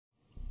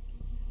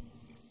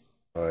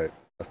All right.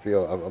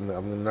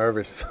 I'm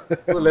nervous.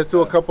 Let's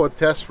do a couple of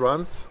test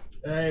runs.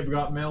 Hey, we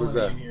got Who's Melanie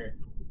that? in here.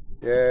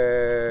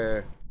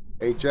 Yeah.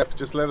 Hey Jeff,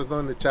 just let us know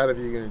in the chat if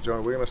you're gonna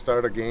join. We're gonna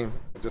start a game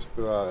just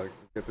to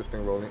get this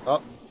thing rolling.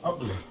 Oh, Oh,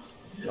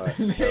 right,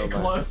 never they mind.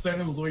 close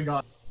soon as we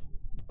got.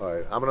 All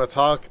right. I'm gonna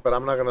talk, but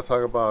I'm not gonna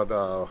talk about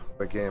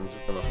the game.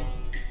 Just gonna.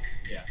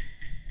 Yeah.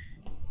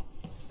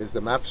 Is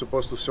the map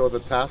supposed to show the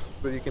tasks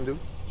that you can do?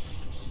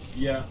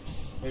 Yeah.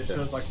 It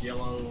shows like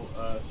yellow.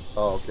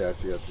 Oh, okay. I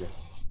see. Okay.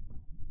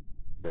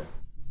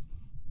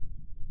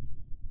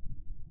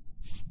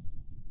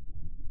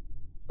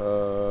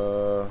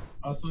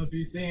 Also, if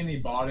you see any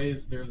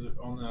bodies, there's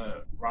on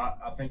the right.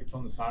 I think it's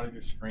on the side of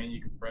your screen. You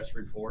can press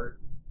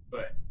report,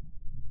 but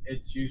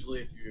it's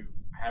usually if you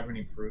have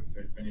any proof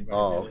if anybody.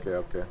 Oh, did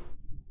okay.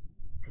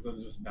 Because I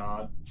just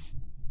died.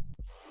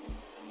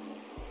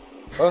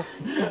 Huh?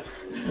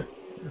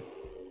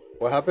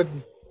 What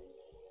happened?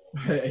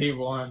 He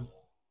won.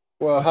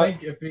 Well, I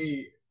think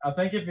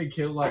if he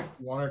killed like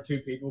one or two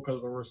people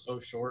because we were so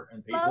short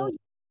and people.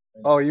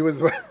 Oh, he was.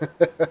 So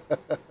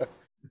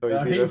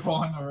He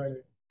won already.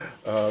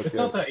 Okay. It's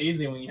not that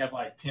easy when you have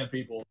like 10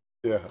 people.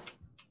 Yeah.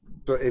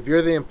 So if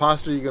you're the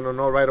imposter, you're gonna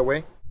know right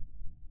away.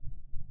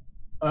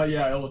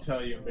 Yeah, it will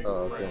tell you in big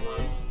okay. red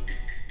words.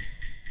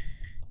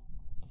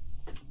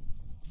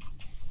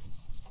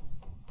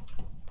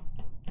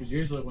 Because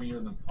usually when you're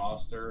an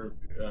imposter,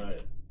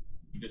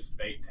 you just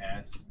fake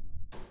tasks.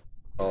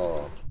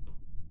 Oh.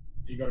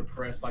 You gotta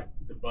press like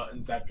the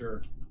buttons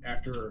after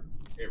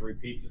it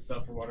repeats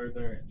itself or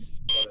whatever.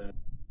 It's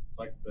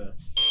like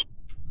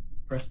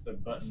press the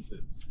buttons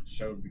that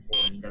showed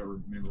before, and you gotta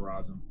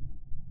memorize them.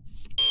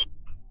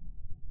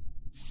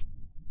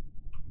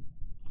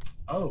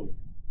 Oh.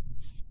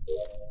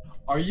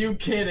 Are you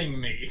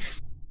kidding me?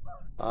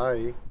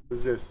 Hi.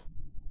 Who's this?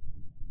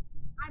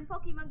 I'm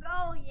Pokemon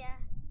Go, yeah.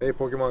 Hey,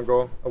 Pokemon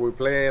Go. Are we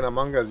playing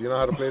Among Us? You know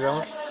how to play that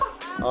one?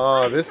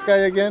 Oh, this guy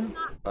again?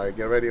 All right,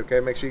 get ready, okay?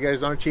 Make sure you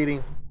guys aren't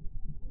cheating.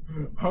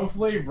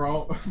 Hopefully,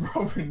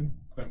 Robin's.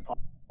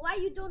 Why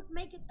you don't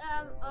make it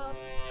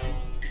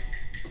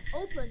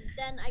open?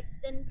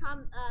 Then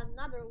come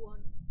another one.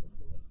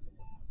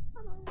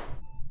 Hello.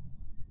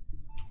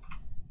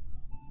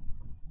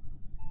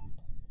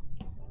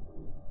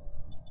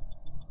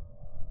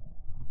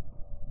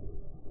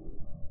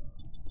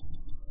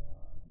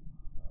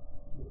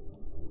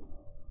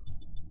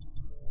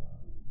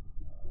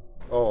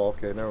 Oh,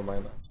 okay, never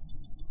mind.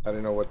 I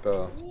didn't know what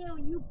the.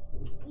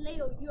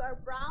 Leo, you are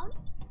brown.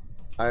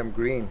 I am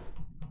green.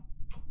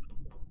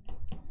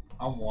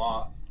 I'm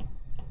white.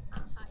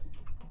 Hi.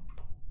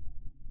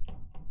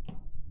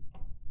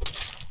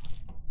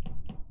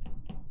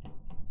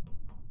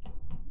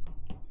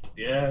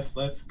 Yes,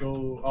 let's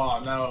go. Oh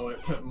no,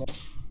 it put more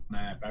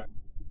map after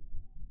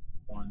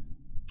one.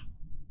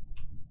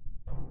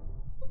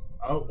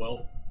 Oh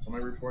well,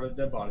 somebody reported a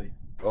dead body.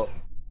 Oh.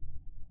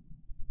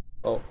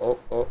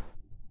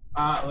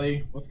 Alright,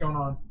 Lee, what's going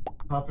on?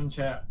 Hop in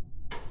chat.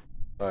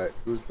 All right,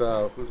 who's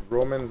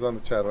Roman's on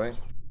the chat, right?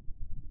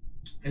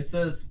 It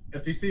says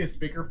if you see a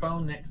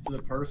speakerphone next to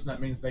the person,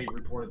 that means they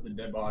reported the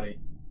dead body.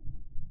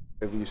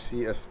 If you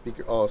see a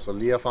speaker, oh, so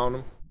Leah found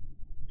him.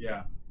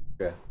 Yeah.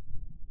 Okay.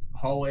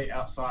 Hallway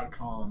outside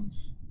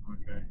comms.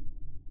 Okay.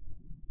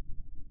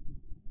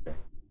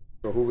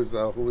 So who was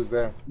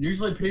there?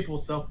 Usually people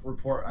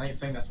self-report. I ain't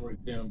saying that's what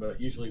he's doing,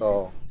 but usually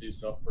people do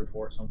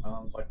self-report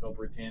sometimes. Like they'll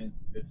pretend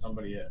that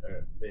somebody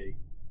they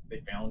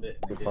found it.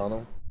 And they found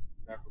him.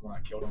 After when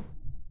I killed him.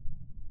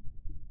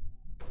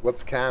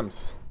 What's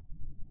cams?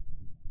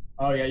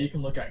 Oh yeah, you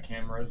can look at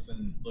cameras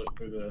and look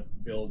through the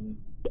building.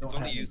 It's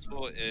only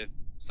useful if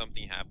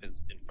something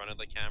happens in front of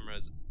the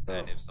cameras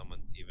and if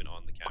someone's even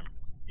on the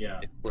cameras. Yeah.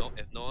 If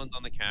no one's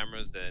on the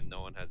cameras, then no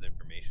one has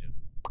information.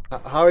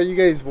 How are you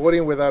guys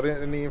voting without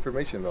any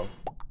information though?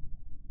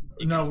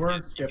 No,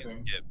 we're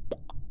skipping.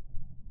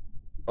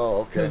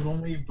 Oh, okay. Because when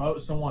we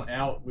vote someone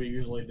out, we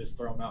usually just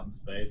throw them out in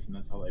space, and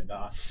that's how they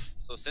die.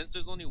 So since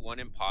there's only one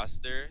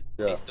imposter,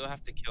 they still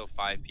have to kill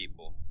 5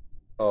 people.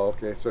 Oh,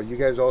 okay. So you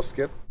guys all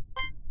skipped?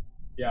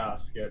 Yeah, I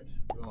skipped.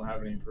 We don't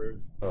have any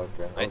proof.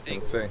 Okay. I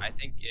think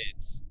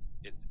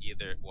it's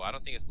either. Well, I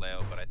don't think it's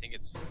Leo, but I think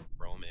it's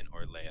Roman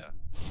or Leia.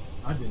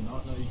 I did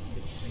not know you could get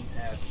the same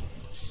task.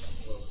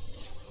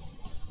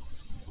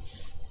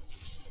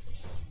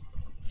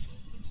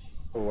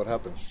 Oh, what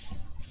happened?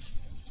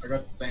 I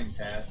got the same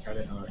task. I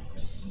didn't know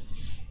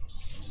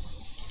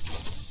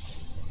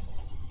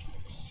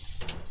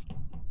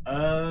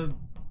that.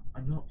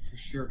 I'm not for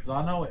sure because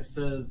I know it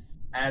says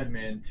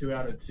admin 2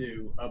 out of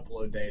 2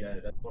 upload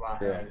data. That's what I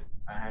had.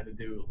 I had to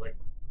do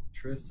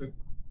electricity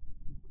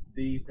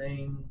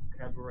thing,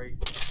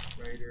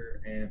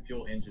 carburetor, and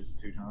fuel engines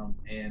 2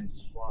 times, and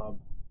swap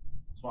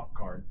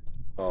card.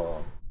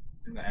 Oh.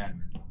 In the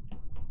admin.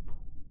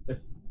 If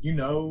you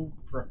know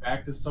for a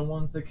fact that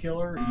someone's the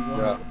killer, you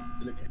want to go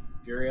to the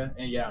cafeteria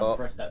and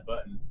press that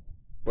button.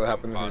 What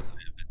happened?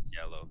 Positive, it's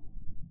yellow.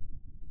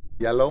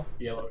 Yellow?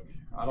 Yellow.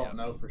 I don't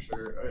know for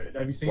sure.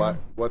 Have you seen him?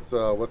 What's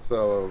the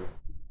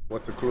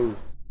clues?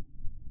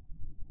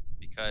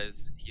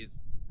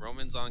 because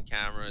Roman's on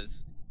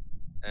cameras,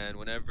 and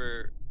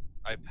whenever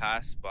I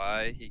pass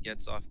by, he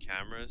gets off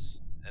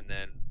cameras, and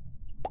then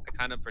I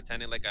kind of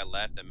pretended like I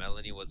left, and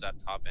Melanie was at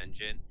top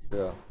engine.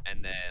 Yeah.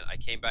 And then I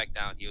came back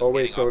down. He was. Oh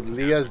wait, so off the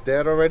Leah's camera.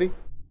 dead already?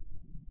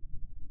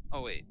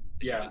 Oh wait.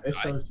 Yeah, it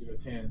shows you a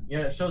 10. Yeah,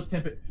 it shows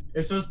 10.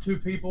 It shows 2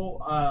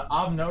 people.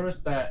 I've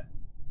noticed that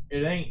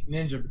it ain't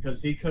Ninja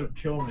because he could have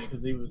killed me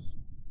because he was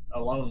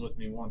alone with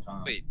me one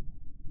time. Wait.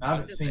 I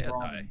haven't seen Leia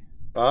Roman.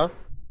 Huh?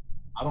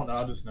 I don't know.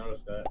 I just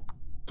noticed that.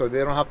 So they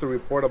don't have to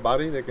report a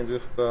body. They can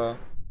just.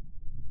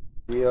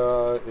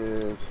 Leah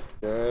is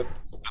dead.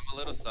 I'm a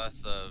little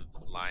sus of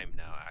Lime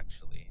now,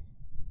 actually,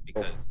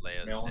 because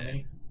Leia's dead.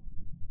 Melanie.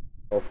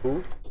 Of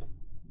who?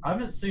 I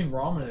haven't seen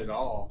Ramen at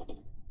all.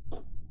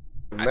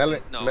 Actually,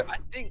 no,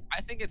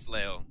 I think it's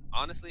Leo.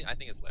 Honestly, I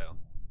think it's Leo.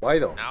 Why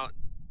though? Now,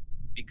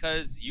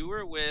 because you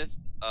were with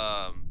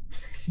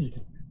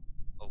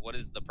what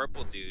is the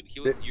purple dude?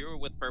 You were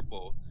with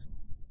Purple,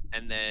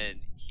 and then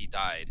he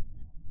died,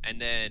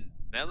 and then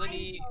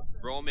Melanie,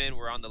 Roman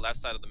were on the left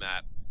side of the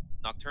map.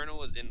 Nocturnal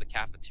was in the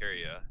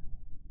cafeteria.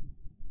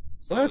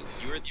 So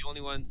What? you were the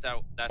only ones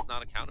that's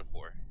not accounted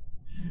for.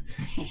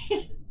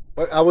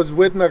 But I was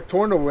with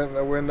Nocturnal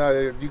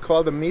when you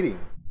called the meeting.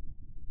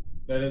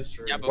 That is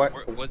true. Yeah, but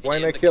why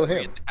didn't I kill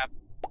him?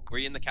 Were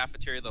you in the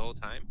cafeteria the whole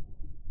time?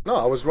 No,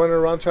 I was running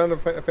around trying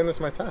to finish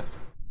my tasks.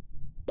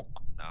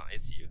 No,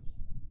 it's you.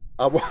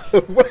 What?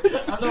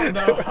 I don't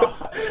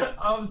know.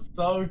 I'm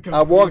so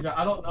confused.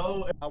 I don't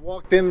know. I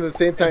walked in at the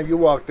same time you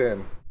walked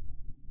in.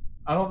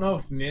 I don't know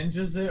if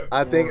Ninja's it.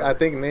 I think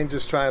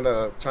Ninja's trying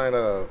to.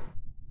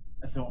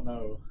 I don't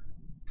know.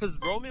 Because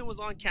Roman was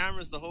on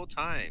cameras the whole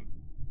time.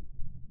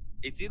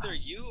 It's either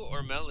you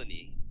or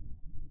Melanie.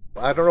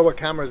 I don't know what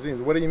cameras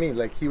means. What do you mean?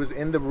 Like he was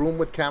in the room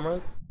with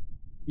cameras?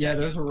 Yeah,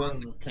 there's a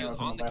room with He was cameras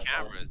on the left side.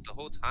 cameras the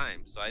whole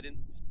time, so I didn't.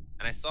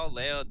 And I saw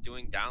Leia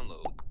doing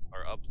download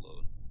or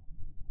upload,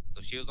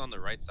 so she was on the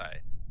right side.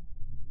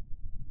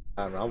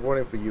 I don't know. I'm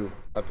voting for you.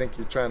 I think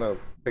you're trying to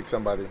pick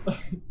somebody.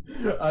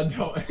 I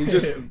don't. He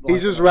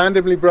just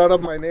randomly brought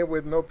up my name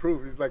with no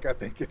proof. He's like, I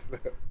think it's.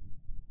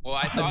 Well,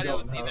 I thought it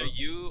was know. either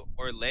you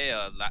or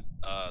Leia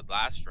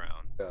last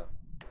round. Yeah.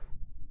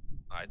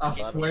 I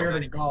swear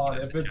to God,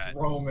 if it's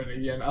Roman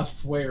again, I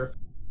swear.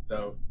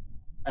 So,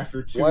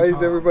 after 2 Why times,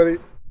 is everybody?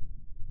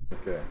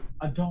 Okay.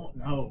 I don't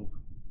know.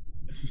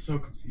 This is so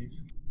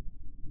confusing.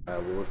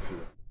 We'll see.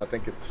 I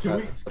think it's. Should I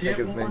we think skip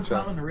it's one more Ninja.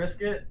 time and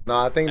risk it? No,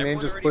 I think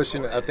Everyone Ninja's already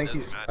pushing it. voted, I think it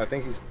he's. doesn't I matter.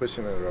 think he's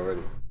pushing it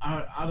already.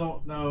 I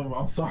don't know.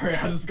 I'm sorry.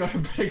 I just gotta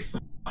pick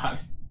somebody.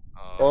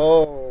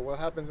 Oh, what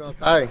happens on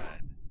tie?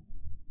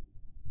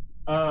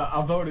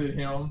 I voted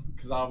him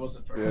because I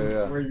wasn't.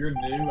 Yeah. Where you're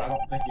new, I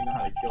don't think you know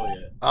how to kill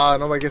yet. Ah,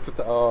 nobody gets it.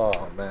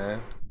 Oh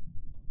man.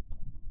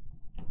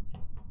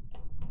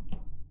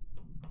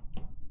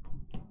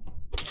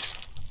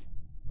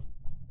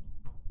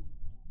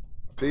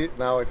 See,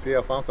 now I see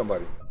I found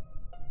somebody.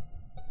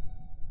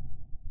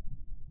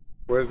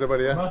 Where's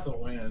everybody I'm at? about to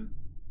win.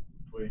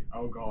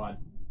 Oh God.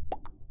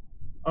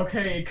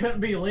 Okay, it couldn't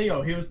be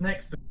Leo. He was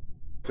next to.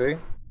 See?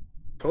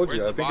 Told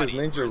Where's you, I the think body?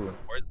 it's Ninja room.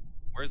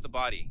 Where's the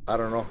body? I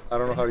don't know. I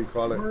don't know how you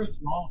call it. Where's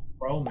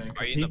Roman?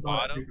 Are you in the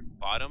bottom?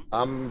 Bottom?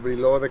 I'm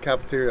below the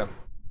cafeteria.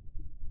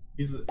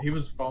 He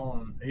was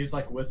following. He's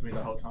like with me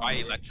the whole time. By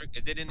electric?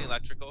 Is it in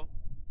electrical?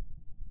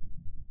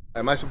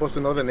 Am I supposed to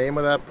know the name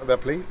of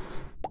that place?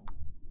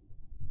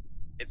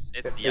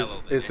 It's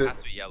yellow. It has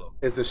to be yellow.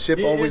 Is the ship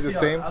It always is, the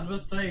same? I was about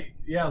to say,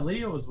 yeah,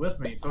 Leo was with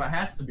me, so it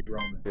has to be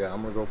Roman. Yeah,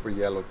 I'm gonna go for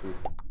yellow too.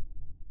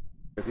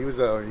 Cause he was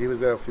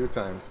there a few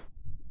times.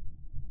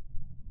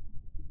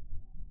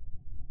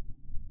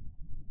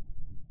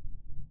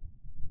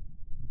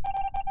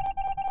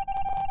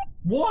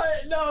 What?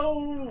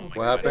 No.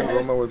 What happened? Yes.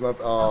 Roman was not.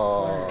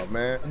 Oh swear.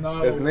 man,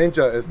 No. it's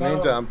Ninja. It's No.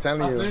 Ninja. I'm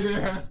telling I you. think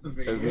it has to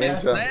be. It's It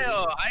has Ninja. to be.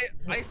 Leo,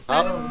 I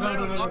said No, it's no,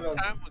 Leo no, a long no.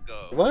 time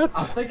ago. What?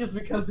 I think it's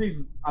because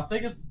he's. I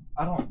think it's.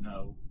 I don't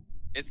know.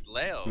 It's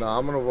Leo. No,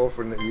 I'm gonna vote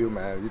for you,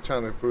 man. You're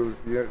trying to prove.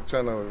 You're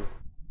trying to.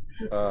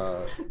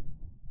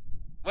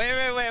 Wait.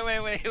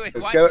 It's,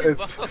 Why'd gotta- you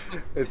it's, vote?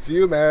 it's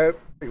you, man.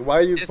 Like, why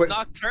are you It's put?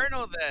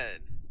 Nocturnal then.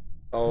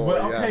 Oh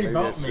Well, yeah, okay, maybe I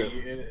vote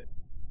should. me.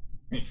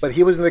 But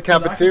he was in the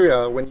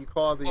cafeteria when you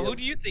called the. Well, who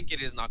do you think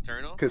it is,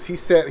 Nocturnal? Because he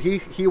said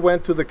he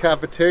went to the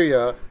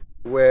cafeteria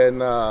when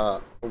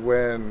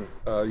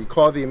you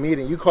called the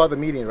meeting. You called the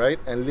meeting, right?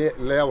 And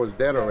Leia was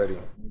dead already.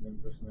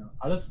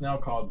 I just now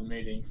called the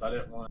meeting because I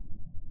didn't want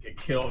to get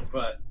killed,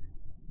 but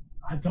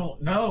I don't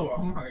know.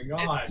 Oh my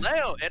God. It's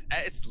Leo.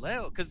 It's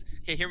Leo. Cause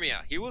okay, hear me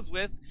out. He was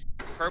with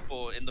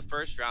Purple in the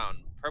first round.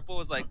 Purple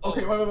was like, "Oh,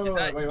 Okay, wait,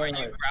 are you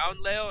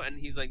brown, Leo?" And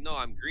he's like, "No,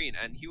 I'm green."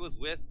 And he was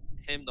with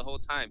him the whole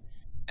time.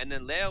 And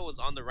then Leo was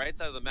on the right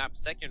side of the map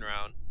second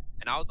round,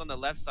 and I was on the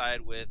left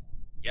side with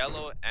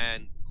yellow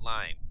and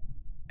lime.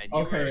 And you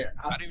Okay, were,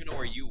 I don't even know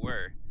where you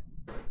were.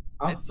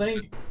 I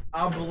think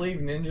I believe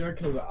Ninja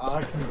because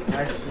I can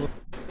actually.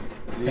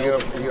 You tell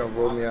gonna someone's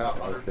roll lying me out?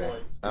 about their Okay.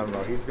 voice. I don't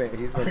know. He's been I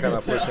kind can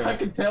of tell- pushing. I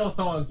can tell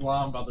someone's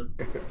lying about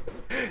their.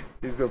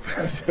 He's been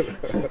pushing.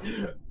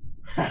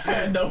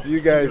 No, You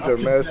guys I are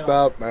can messed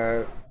tell. up,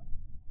 man.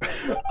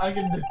 I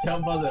can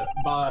tell by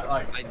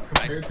like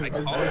compared to his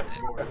called voice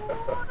and yours.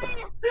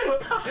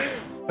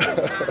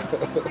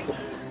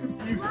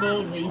 You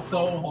fooled me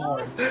so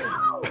hard.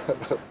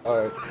 All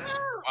right.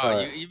 Wow,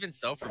 Alright. you even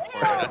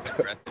self-reported. That's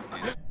impressive,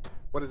 dude.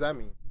 What does that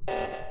mean?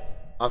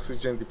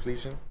 Oxygen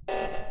depletion.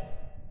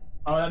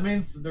 Oh, that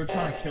means they're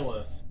trying to kill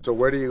us. So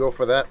where do you go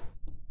for that?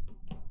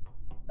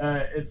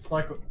 It's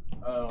like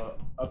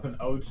up in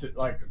O2.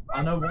 Like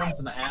I know one's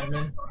an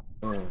admin.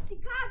 Hmm.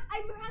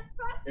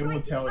 It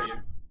will tell you.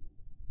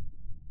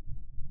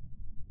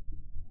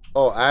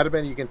 Oh,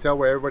 admin, you can tell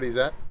where everybody's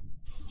at?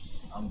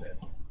 I'm dead.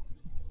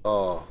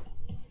 Oh.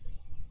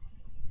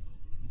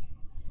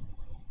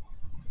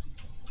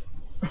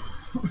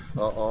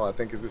 Oh, I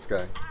think it's this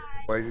guy.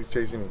 Why is he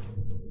chasing me?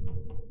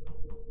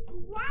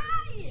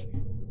 Why?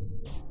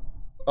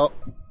 Oh.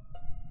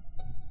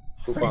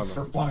 Who found Thanks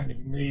him? for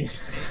finding me.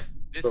 This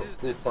So, is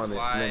who this is found it?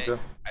 why Ninja?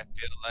 I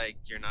feel like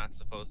you're not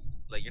supposed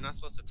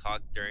to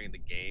talk during the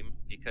game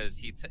because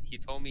he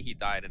told me he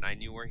died and I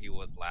knew where he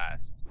was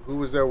last. Who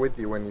was there with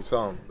you when you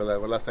saw him? The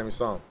last time you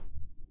saw him?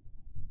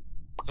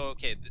 So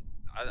okay,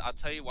 I'll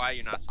tell you why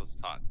you're not supposed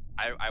to talk.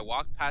 I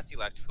walked past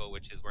Electrical,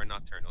 which is where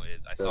Nocturnal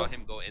is. I saw Yeah.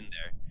 him go in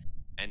there,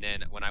 and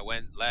then when I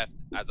went left,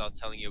 as I was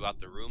telling you about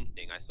the room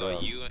thing, I saw Yeah.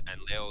 you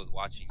and Leo was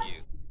watching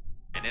you,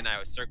 and then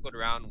I circled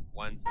around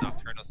once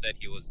Nocturnal said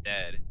he was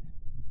dead,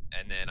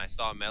 and then I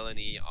saw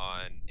Melanie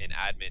in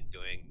admin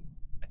doing,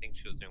 I think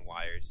she was doing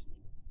wires,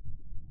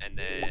 and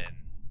then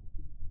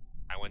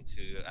I went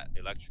to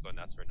Electrical, and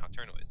that's where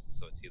Nocturnal is.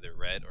 So it's either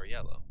red or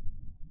yellow.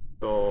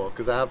 So,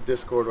 because I have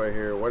Discord right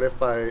here. What if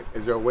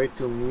is there a way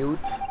to mute?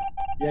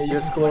 Yeah, you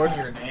Discord. can click on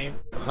your name.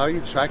 How are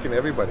you tracking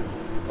everybody?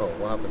 Oh,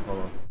 what happened? Hold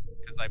on.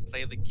 Because I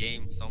play the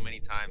game so many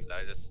times,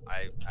 it's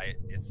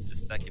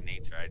just second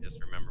nature. I just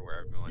remember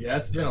where everyone Yeah,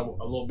 is. it's been a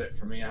little bit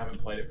for me. I haven't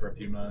played it for a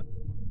few months.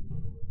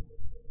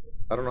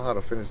 I don't know how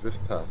to finish this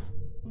task.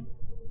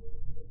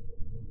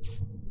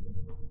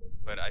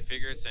 But I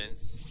figure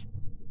since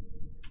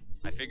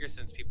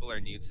people are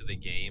new to the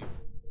game,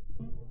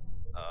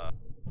 Oh.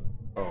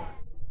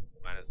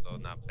 might as well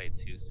not play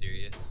too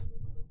serious.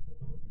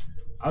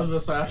 I was gonna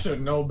say I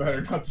should know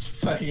better not to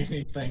say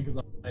anything because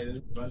I played this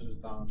a bunch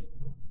of times.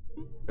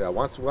 Yeah,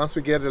 once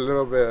we get a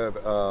little bit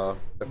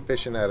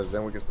efficient at it,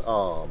 then we can.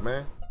 Oh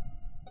man,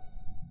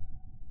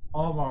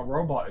 Oh, my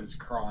robot is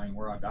crying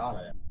where I got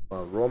it.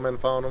 Roman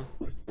found him.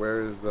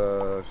 Where is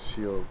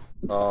Shields?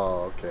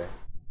 Oh, okay.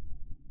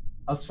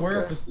 I swear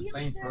Okay. if it's the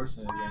same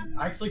person again.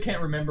 I actually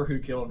can't remember who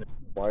killed him.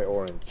 Why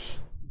orange?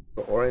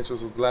 The orange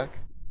was with black.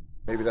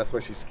 Maybe that's why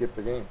she skipped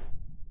the game.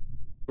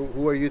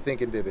 Who are you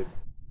thinking did it?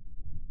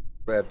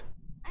 Red.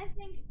 I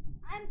think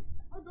I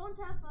don't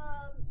have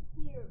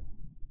here.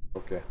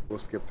 Okay, we'll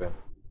skip them.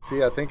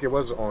 See, I think it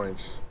was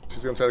orange.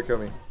 She's gonna try to kill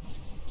me.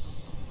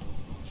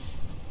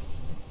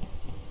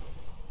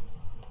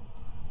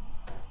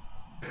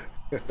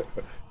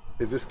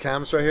 Is this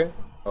Cam's right here?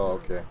 Oh,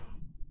 okay.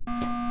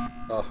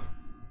 Oh.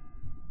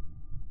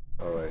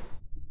 Alright.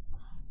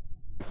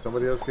 Did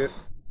somebody else get?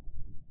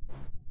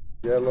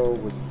 Yellow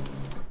was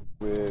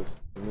with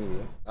me.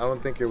 I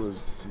don't think it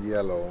was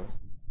yellow.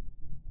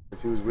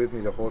 Because he was with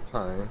me the whole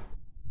time.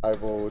 I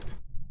vote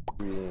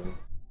green.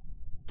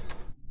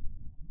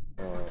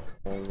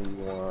 Only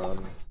one.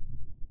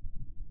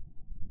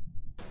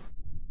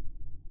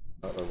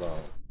 Not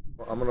allowed.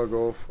 Well, I'm gonna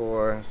go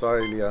for.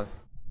 Sorry, Leah.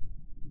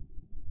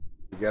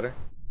 You get her?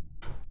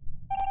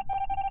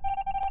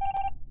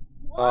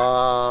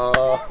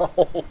 Why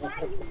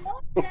you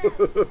know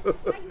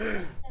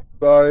them?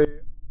 Sorry.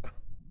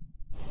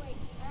 Wait,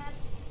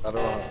 I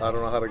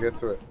don't know how to get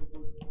to it.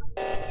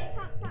 come.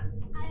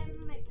 I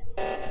make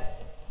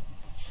that.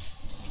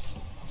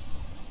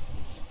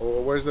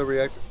 Oh, where's the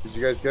reactor? Did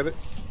you guys get it?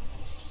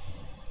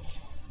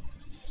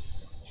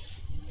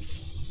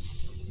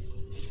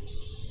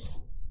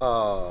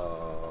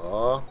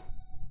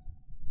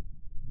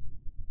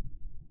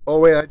 Oh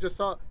wait, I just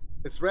saw.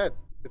 It's red.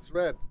 It's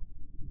red.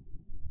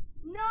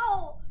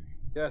 No,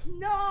 Yes.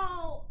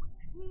 no.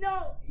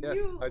 Yes.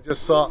 You. I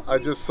just saw.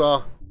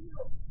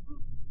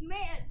 Man.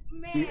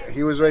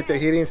 He was right there.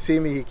 He didn't see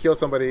me. He killed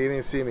somebody. He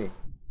didn't see me.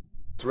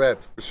 It's red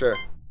for sure.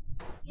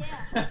 Yeah.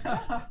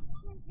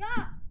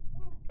 Yeah.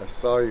 I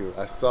saw you.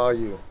 I saw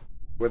you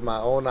with my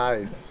own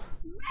eyes.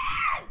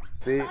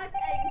 See? Okay.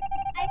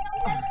 I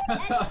don't have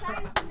any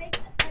time to make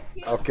that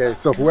kill. Okay.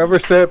 So whoever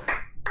said.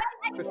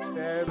 When I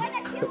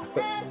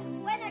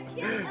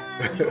killed,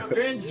 You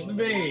avenged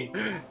me.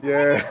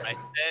 Yeah.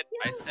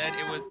 I said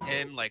it was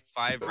him like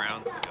 5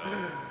 rounds ago.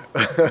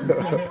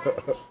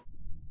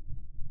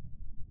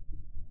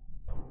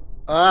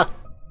 Ah.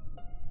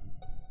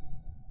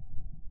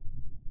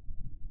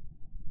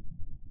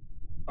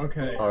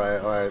 Okay. All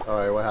right.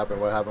 What happened?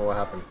 Where's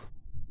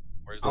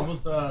I the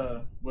was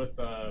with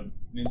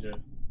Ninja.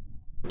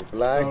 The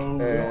black So, we don't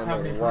have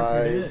and any the proof who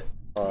did white it.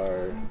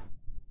 are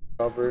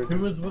covered. Who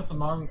was with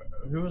Among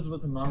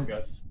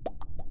Us?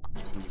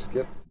 Should you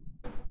skip?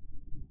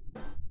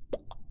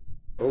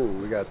 Oh,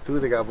 we got two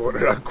that got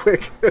voted on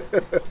quick.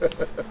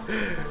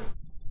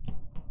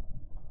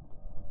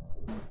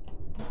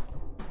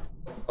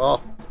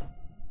 Oh,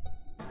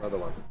 another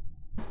one.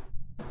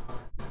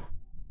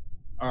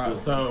 Alright,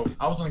 so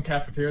I was in the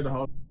cafeteria the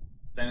whole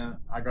time.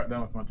 I got done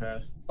with my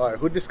task. All right,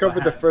 who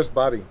discovered the first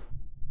body?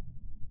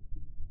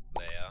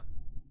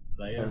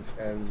 Leia.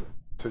 And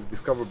to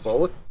discover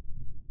both?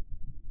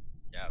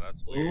 Yeah,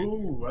 that's weird.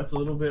 Ooh, that's a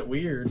little bit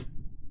weird.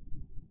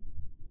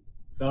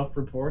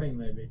 Self-reporting,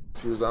 maybe.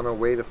 She was on her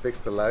way to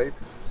fix the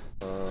lights.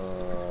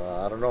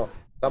 I don't know.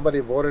 Somebody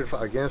voted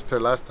against her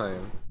last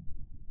time.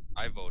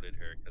 I voted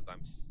her because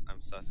I'm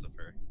sus of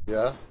her.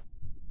 Yeah?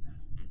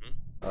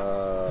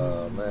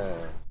 Mm-hmm.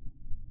 Man.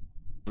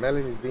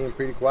 Melanie's being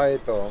pretty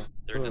quiet, though.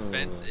 Their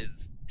defense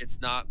is,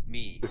 it's not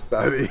me. It's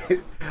not me.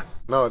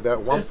 No,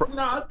 that one. It's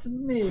not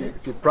me.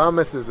 She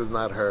promises it's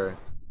not her.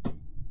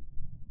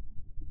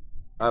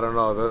 I don't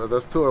know.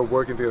 Those two are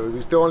working together.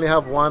 We still only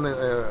have one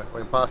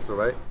imposter,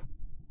 right?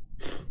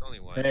 It's only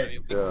one. Hey. I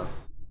mean, Yeah.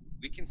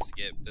 we can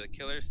skip. The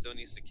killer still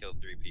needs to kill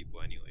 3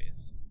 people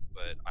anyways.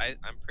 But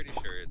I'm pretty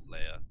sure it's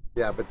Leia.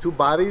 Yeah, but 2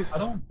 bodies. I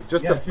don't.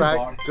 Just yeah, the 2 fact.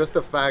 bodies. Just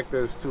the fact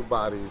there's 2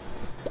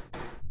 bodies.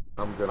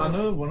 I'm gonna. I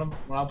know when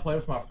I play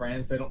with my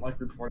friends, they don't like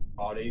reporting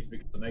bodies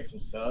because it makes them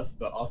sus,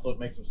 but also it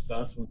makes them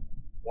sus when they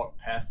walk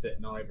past it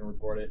and not even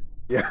report it.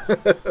 Yeah,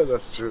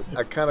 that's true.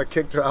 I kind of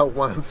kicked her out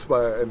once,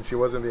 and she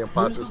wasn't the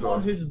imposter. Who's the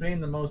one who's being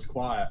the most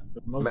quiet?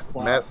 The most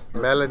quiet.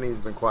 person? Melanie's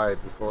been quiet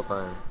this whole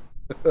time.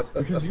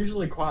 Because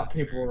usually quiet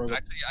people are.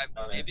 Actually,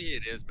 maybe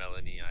it is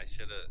Melanie.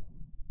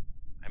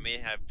 I may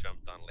have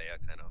jumped on Leia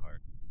kind of hard.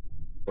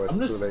 But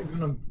I'm it's just too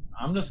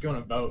late.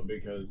 gonna vote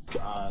because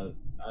I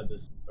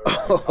just.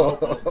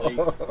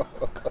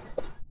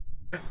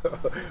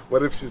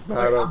 What if she's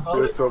not? I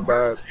feel so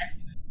bad.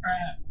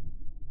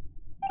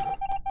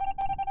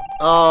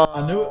 Oh,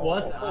 I knew it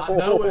was. I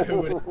know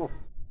who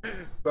it.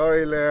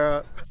 Sorry,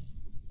 Leia.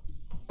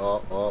 Oh!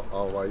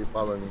 Why are you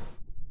following me?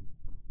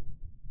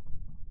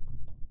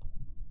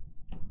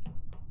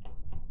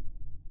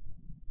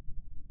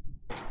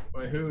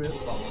 Wait, who is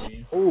following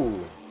you?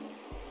 Ooh,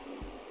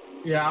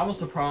 Yeah, I was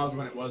surprised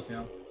when it was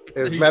him.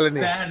 it's He Melanie.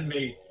 stabbed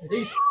me.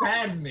 He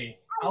stabbed me.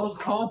 I was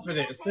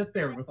confident. Sit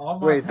there with all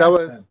my. Wait, that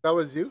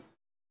was you?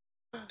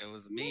 It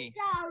was me.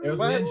 Ninja It was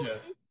Roo, Ninja.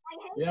 I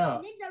hate Yeah.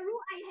 you. Ninja Roo,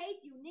 I hate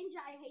you. Ninja,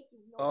 I hate you.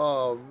 No.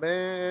 Oh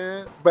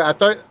man! But I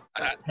thought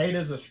Hate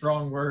is a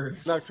strong word.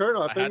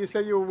 Nocturnal. I I thought had you to-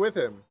 said you were with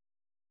him.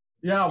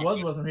 Yeah, I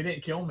was with him. He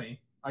didn't kill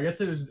me. I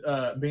guess it was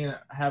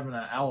having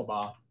an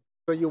alibi.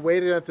 So you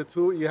waited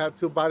until you had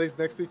 2 bodies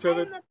next to each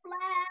other. I'm a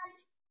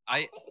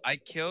plant. I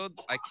killed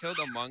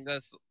Among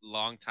Us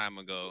long time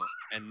ago,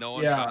 and no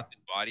one Yeah. found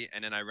his body.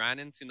 And then I ran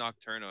into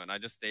Nocturnal, and I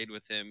just stayed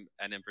with him,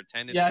 and then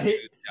pretended Yeah, to he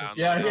download,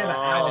 had an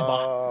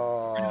alibi.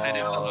 Oh.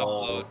 pretended to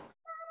upload.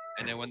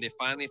 And then when they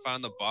finally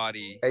found the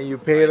body, And you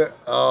paid it.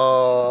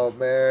 Oh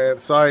man,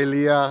 sorry,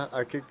 Leah.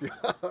 I kicked you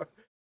out.